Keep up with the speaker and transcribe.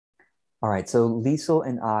All right, so Liesel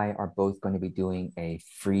and I are both going to be doing a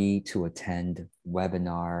free to attend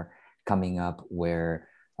webinar coming up where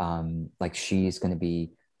like she's going to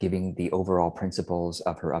be giving the overall principles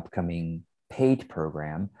of her upcoming paid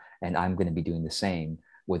program, and I'm going to be doing the same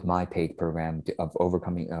with my paid program of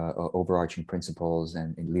overcoming overarching principles.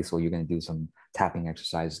 And Liesel, you're going to do some tapping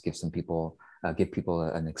exercises, give people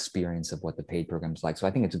an experience of what the paid program is like. So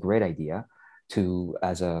I think it's a great idea to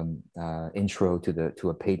as a intro to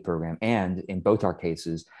a paid program. And in both our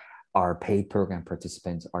cases, our paid program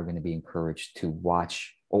participants are going to be encouraged to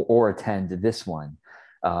watch or attend this one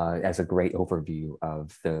as a great overview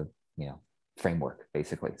of the framework,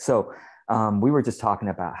 basically. So we were just talking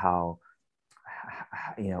about how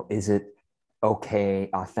is it okay,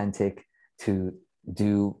 authentic to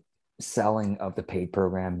do selling of the paid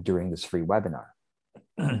program during this free webinar?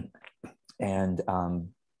 And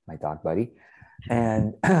my dog buddy,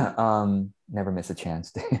 and never miss a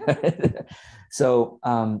chance. So,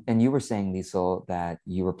 and you were saying, Liesel, that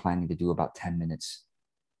you were planning to do about 10 minutes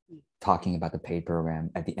talking about the paid program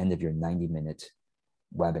at the end of your 90-minute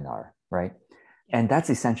webinar, right? And that's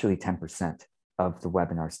essentially 10% of the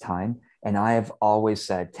webinar's time. And I have always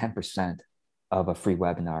said 10% of a free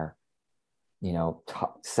webinar,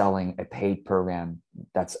 selling a paid program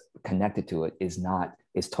that's connected to it is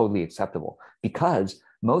totally acceptable, because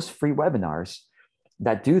most free webinars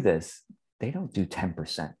that do this, they don't do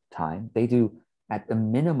 10% time. They do at the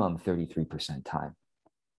minimum 33% time,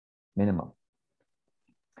 minimum,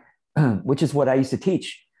 which is what I used to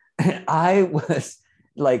teach. I was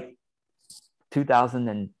like 2000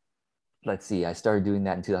 and let's see, I started doing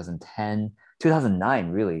that in 2010, 2009,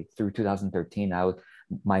 really through 2013.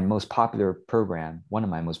 My most popular program, one of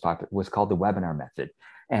my most popular, was called the webinar method.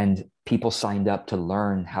 And people signed up to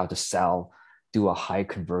learn how to do a high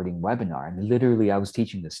converting webinar. And literally I was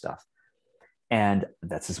teaching this stuff. And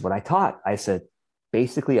this is what I taught. I said,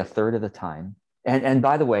 basically a third of the time. And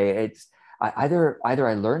by the way, either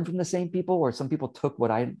I learned from the same people, or some people took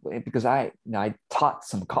because I taught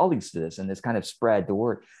some colleagues this, and it's kind of spread the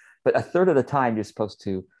word. But a third of the time, you're supposed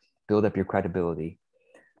to build up your credibility,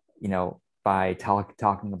 by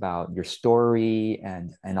talking about your story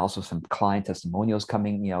and also some client testimonials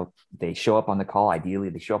coming. They show up on the call. Ideally,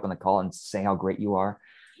 they show up on the call and say how great you are.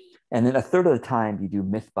 And then a third of the time, you do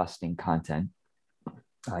myth busting content.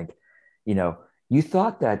 Like, you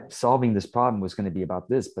thought that solving this problem was going to be about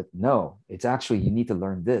this, but no, it's actually, you need to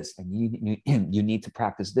learn this, and you need to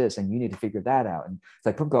practice this, and you need to figure that out. And it's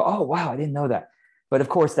like, people go, oh, wow, I didn't know that. But of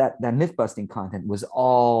course, that myth busting content was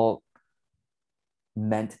all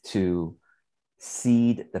meant to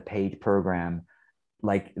seed the paid program.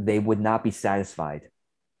 Like, they would not be satisfied,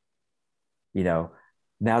 now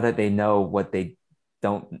that they know what they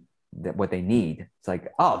need. It's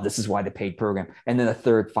like, oh, this is why the paid program. And then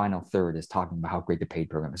the final third is talking about how great the paid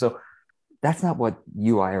program is. So that's not what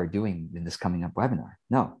you and I are doing in this coming up webinar.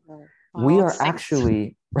 No, we Oh, are thanks.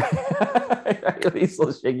 actually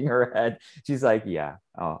Lisa's shaking her head. She's like, yeah,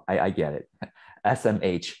 oh, I get it.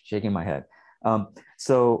 SMH, shaking my head.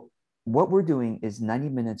 So what we're doing is 90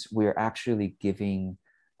 minutes. We're actually giving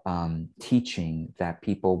teaching that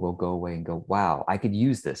people will go away and go, wow, I could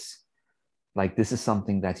use this. Like, this is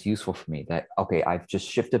something that's useful for me, that, okay, I've just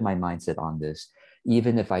shifted my mindset on this.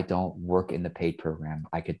 Even if I don't work in the paid program,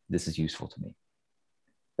 this is useful to me.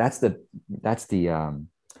 That's the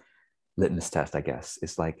litmus test, I guess.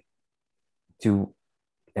 It's like,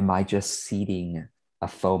 am I just seeding a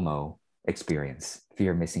FOMO experience,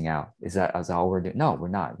 fear of missing out? Is that all we're doing? No, we're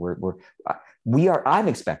not. I'm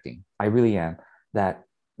expecting, I really am, that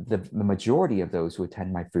the majority of those who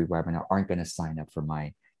attend my free webinar aren't going to sign up for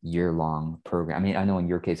my year-long program. I mean, I know in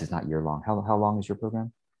your case it's not year-long. How long is your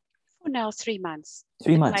program? For now, 3 months.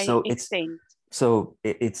 3 months. My So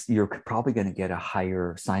extent. you're probably going to get a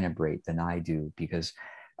higher sign-up rate than I do, because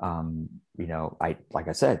like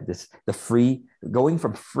I said, going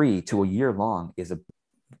from free to a year long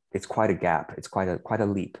it's quite a gap. It's quite a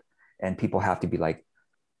leap. And people have to be like,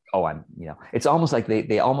 oh, it's almost like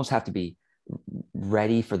they almost have to be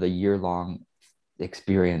ready for the year-long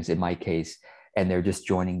experience in my case. And they're just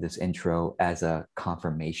joining this intro as a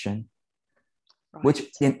confirmation, Right. which,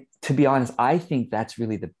 to be honest, I think that's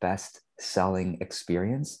really the best selling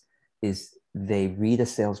experience. Is they read a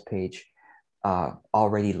sales page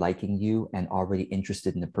already liking you and already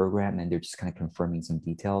interested in the program, and they're just kind of confirming some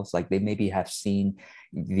details. Like, they maybe have seen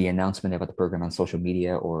the announcement about the program on social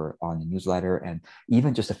media or on the newsletter, and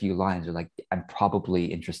even just a few lines are like, I'm probably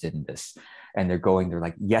interested in this. And they're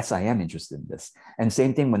like, yes, I am interested in this. And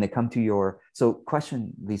same thing when they come to so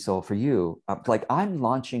question, Liesel, for you, like, I'm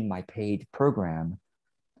launching my paid program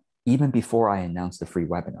even before I announce the free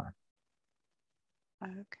webinar.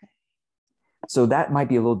 Okay. So that might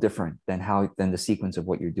be a little different than the sequence of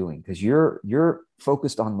what you're doing, because you're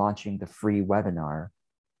focused on launching the free webinar,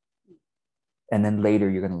 and then later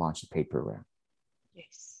you're going to launch the paid program.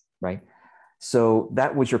 Yes. Right. So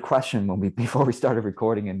that was your question before we started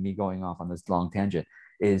recording, and me going off on this long tangent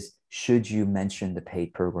is, should you mention the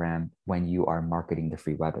paid program when you are marketing the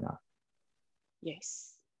free webinar?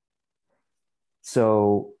 Yes.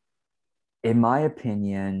 So in my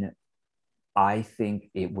opinion, I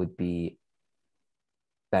think it would be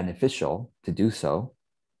beneficial to do so,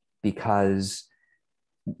 because,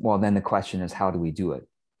 well, then the question is, how do we do it?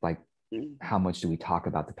 Like, how much do we talk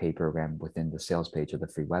about the paid program within the sales page of the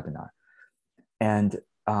free webinar? And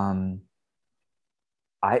the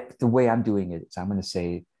way I'm doing it is, I'm going to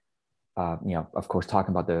say, of course,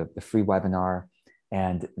 talking about the free webinar,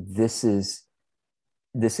 and this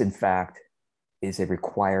in fact is a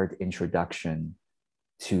required introduction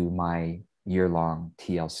to my year-long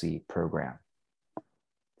TLC program.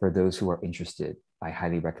 For those who are interested, I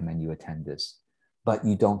highly recommend you attend this, but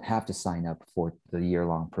you don't have to sign up for the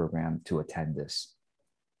year-long program to attend this.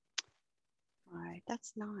 Right.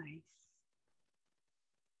 That's nice.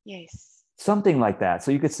 Yes. Something like that. So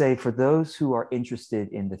you could say, for those who are interested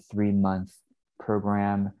in the 3-month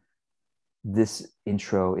program, this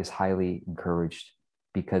intro is highly encouraged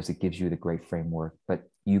because it gives you the great framework, but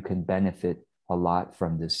you can benefit a lot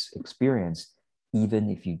from this experience, even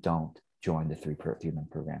if you don't join the 3-month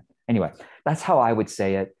program. Anyway, that's how I would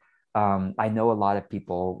say it. I know a lot of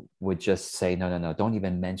people would just say, no, don't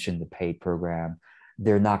even mention the paid program.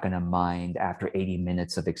 They're not going to mind after 80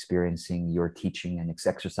 minutes of experiencing your teaching and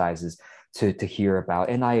exercises to hear about.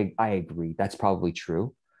 And I agree. That's probably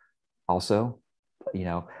true also,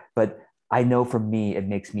 but I know for me, it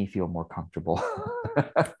makes me feel more comfortable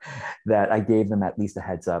that I gave them at least a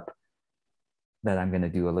heads up that I'm going to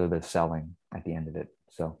do a little bit of selling at the end of it.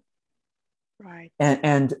 So, right.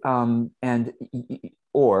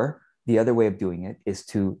 Or the other way of doing it is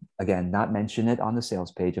to, again, not mention it on the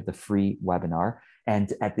sales page of the free webinar.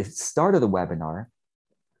 And at the start of the webinar,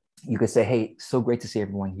 you could say, hey, so great to see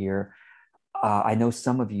everyone here. I know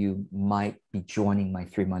some of you might be joining my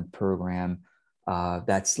 3-month program.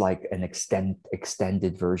 That's like an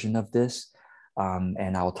extended version of this.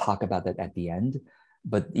 And I'll talk about that at the end.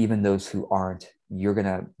 But even those who aren't,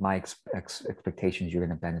 my expectations, you're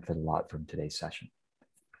going to benefit a lot from today's session.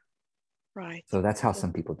 Right. So that's how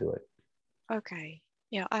some people do it. Okay.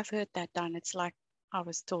 Yeah, I've heard that done. It's like I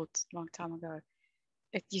was taught a long time ago.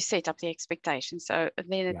 You set up the expectation. So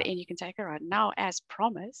then at the end, you can take it right. Now, as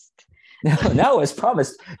promised. No, as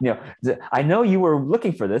promised. I know you were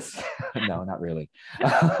looking for this. No, not really.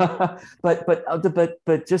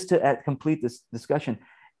 but just to complete this discussion,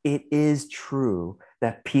 it is true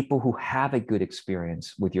that people who have a good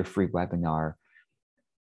experience with your free webinar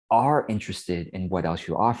are interested in what else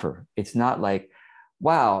you offer. It's not like,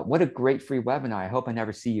 wow, what a great free webinar. I hope I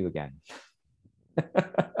never see you again.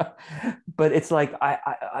 But it's like,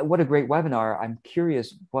 what a great webinar. I'm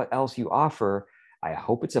curious what else you offer. I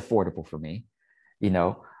hope it's affordable for me,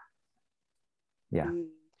 Yeah.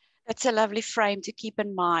 That's a lovely frame to keep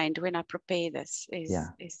in mind when I prepare this,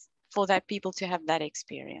 is for that people to have that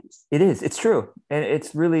experience. It is. It's true. And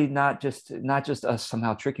it's really not just us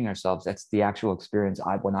somehow tricking ourselves. That's the actual experience.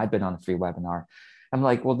 When I've been on a free webinar, I'm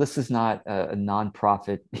like, well, this is not a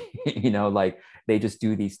nonprofit, like they just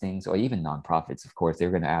do these things, or even nonprofits, of course, they're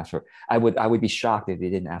going to ask for, I would be shocked if they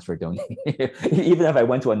didn't ask for a donation. Even if I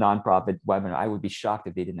went to a nonprofit webinar, I would be shocked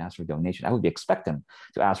if they didn't ask for a donation. I would expect them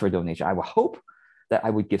to ask for a donation. I would hope that I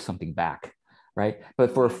would give something back, right?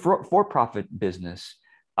 But for a for-profit business,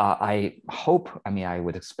 I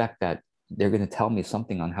would expect that they're going to tell me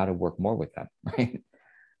something on how to work more with them, right?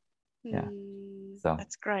 Yeah. So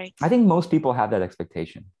that's great. I think most people have that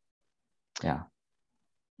expectation. Yeah.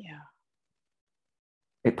 Yeah.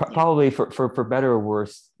 Probably for better or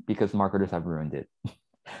worse, because marketers have ruined it.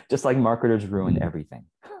 Just like marketers ruin everything.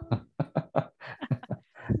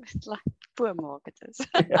 It's like poor marketers.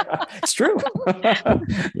 Yeah, it's true.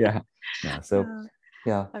 Yeah. So,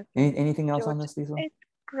 yeah. Okay. Anything else on George, this, Lisa?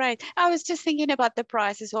 Great. I was just thinking about the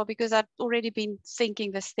price as well, because I've already been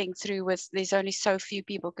thinking this thing through with there's only so few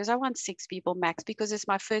people, because I want 6 people max, because it's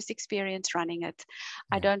my first experience running it.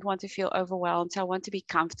 I don't want to feel overwhelmed. So I want to be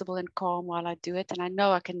comfortable and calm while I do it. And I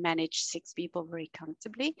know I can manage 6 people very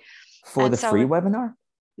comfortably. For the free webinar?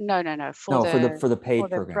 No. For the paid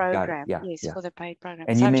program. Got it. Yeah. Yes, for the paid program.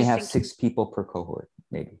 And so you I'm may just have thinking, 6 people per cohort,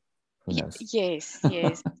 maybe. Who knows? Yes.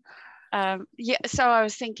 So I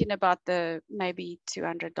was thinking about the maybe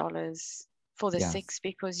 $200 for the 6,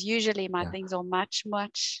 because usually my things are much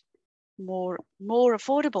more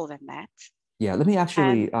affordable than that. Yeah, let me And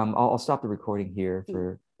actually, I'll stop the recording here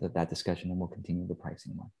for that discussion and we'll continue the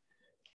pricing one.